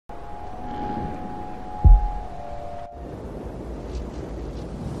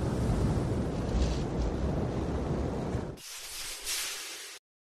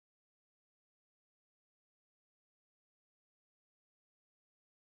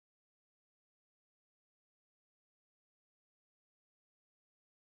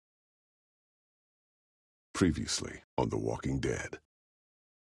Previously on The Walking Dead.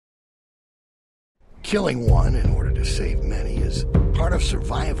 Killing one in order to save many is part of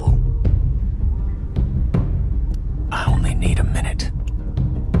survival. I only need a minute.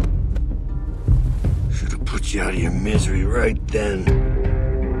 Should have put you out of your misery right then.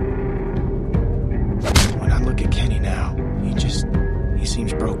 When I look at Kenny now, he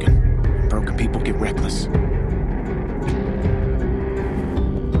seems broken. And broken people get reckless.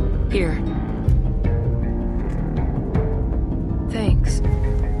 Here. Thanks.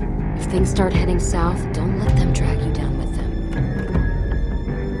 If things start heading south, don't let them drag you down with them.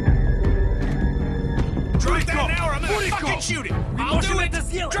 Drop that now or I'm gonna fucking shoot it! I'll do it!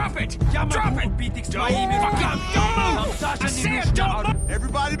 Drop it! Drop it! Don't move! I said don't move!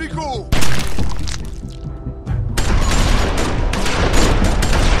 Everybody be cool!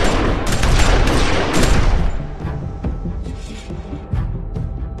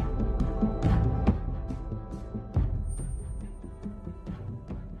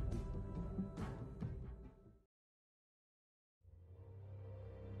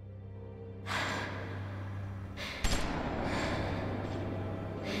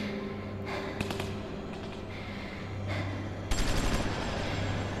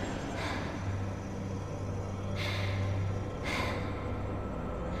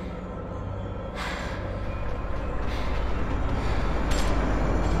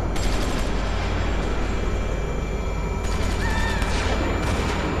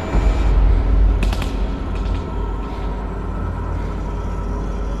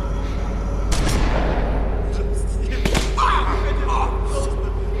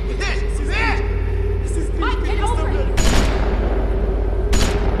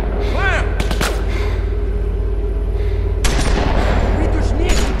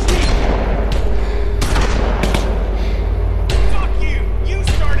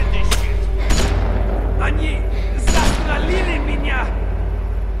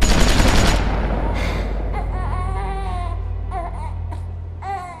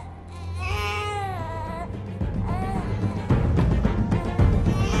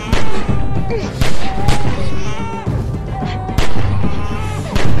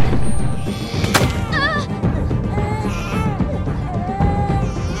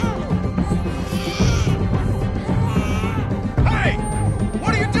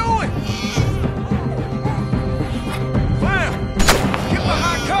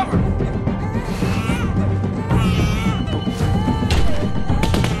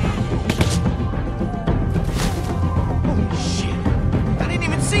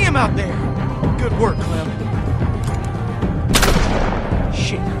 Out there. Good work, Clem.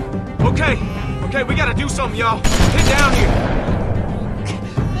 Shit. Okay, we gotta do something, y'all. Get down here.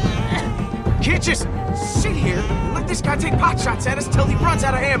 Can't just sit here and let this guy take pot shots at us till he runs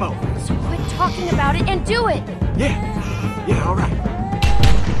out of ammo. So quit talking about it and do it! Yeah, all right.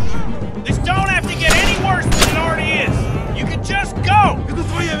 This don't have to get any worse than it already is! You can just go! Это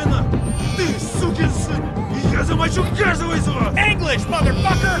твоя вина! Ты, сукин сын! Я замочу каждого из вас! English,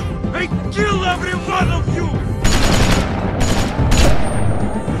 motherfucker! I kill every one of you!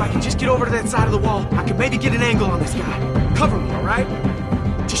 If I can just get over to that side of the wall, I can maybe get an angle on this guy. Cover me, all right?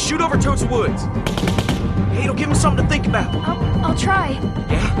 Just shoot over towards the woods. Hey, it'll give him something to think about. I'll try.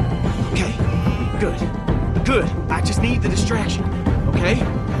 Yeah? Okay. Good. I just need the distraction. Okay?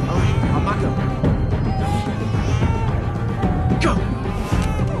 All right, on my go. Go!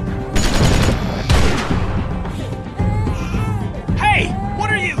 Hey! What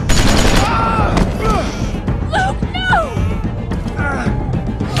are you? Luke, no!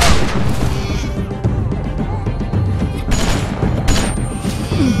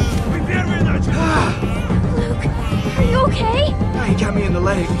 Luke, are you okay? He got me in the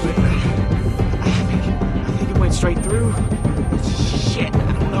leg, but I think it went straight through. Shit, I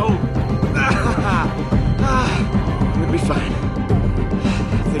don't know. I'm gonna be fine.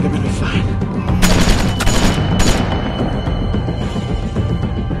 I think I'm gonna be fine.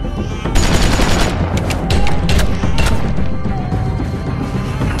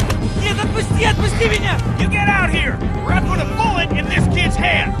 Отпусти меня! You get out here! Or I put a bullet in this kid's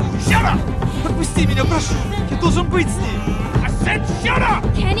hand! Shut up! Отпусти меня, прошу! Я должен быть с ней! I said shut up!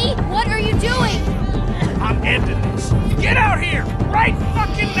 Kenny, what are you doing? I'm ending this. Get out here! Right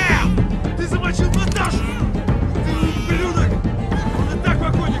fucking now! Ты замочил Наташу! Ты ублюдок! Он и так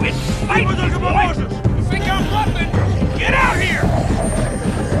покойник! Ты ему только поможешь! You think I'm bluffing? Get out here!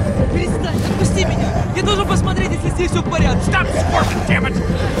 Перестань, отпусти меня! Я должен посмотреть, если здесь все в порядке! Stop squirming, damn it!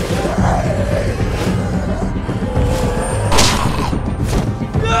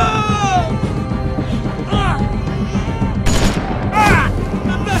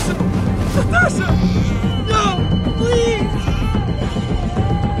 Наташа! Наташа!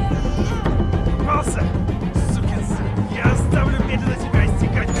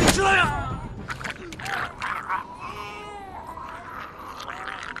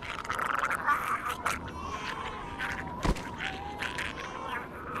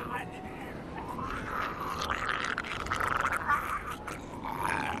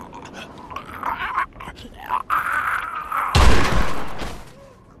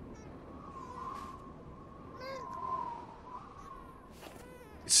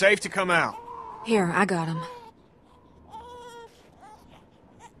 safe to come out. Here, I got him.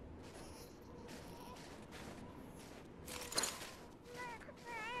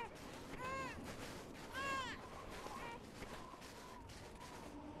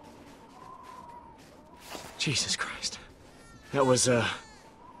 Jesus Christ. That was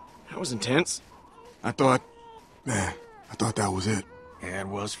intense. I thought that was it. Yeah, it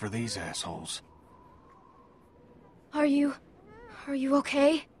was for these assholes. Are you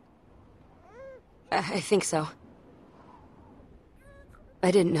okay? I think so.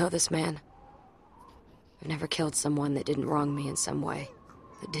 I didn't know this man. I've never killed someone that didn't wrong me in some way,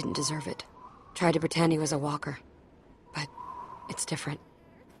 that didn't deserve it. Tried to pretend he was a walker, but it's different.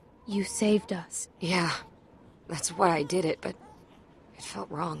 You saved us. Yeah, that's why I did it, but it felt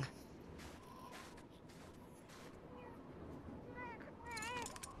wrong.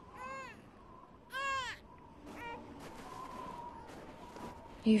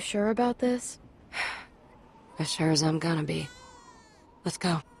 You sure about this? As sure as I'm gonna be. Let's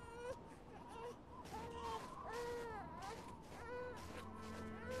go.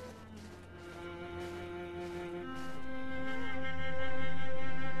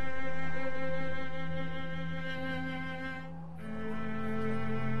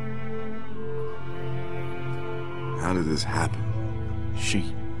 How did this happen?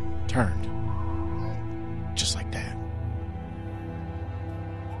 She turned. Just like that.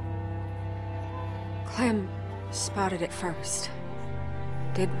 Clem spotted it first.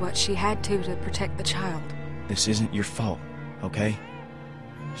 Did what she had to protect the child. This isn't your fault, okay?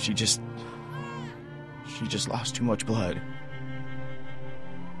 She just lost too much blood.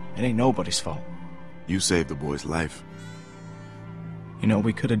 It ain't nobody's fault. You saved the boy's life. You know,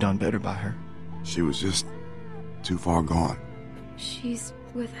 we could have done better by her. She was just too far gone. She's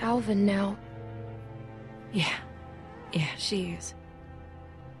with Alvin now. Yeah, she is.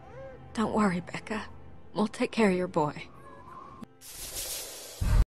 Don't worry, Becca. We'll take care of your boy.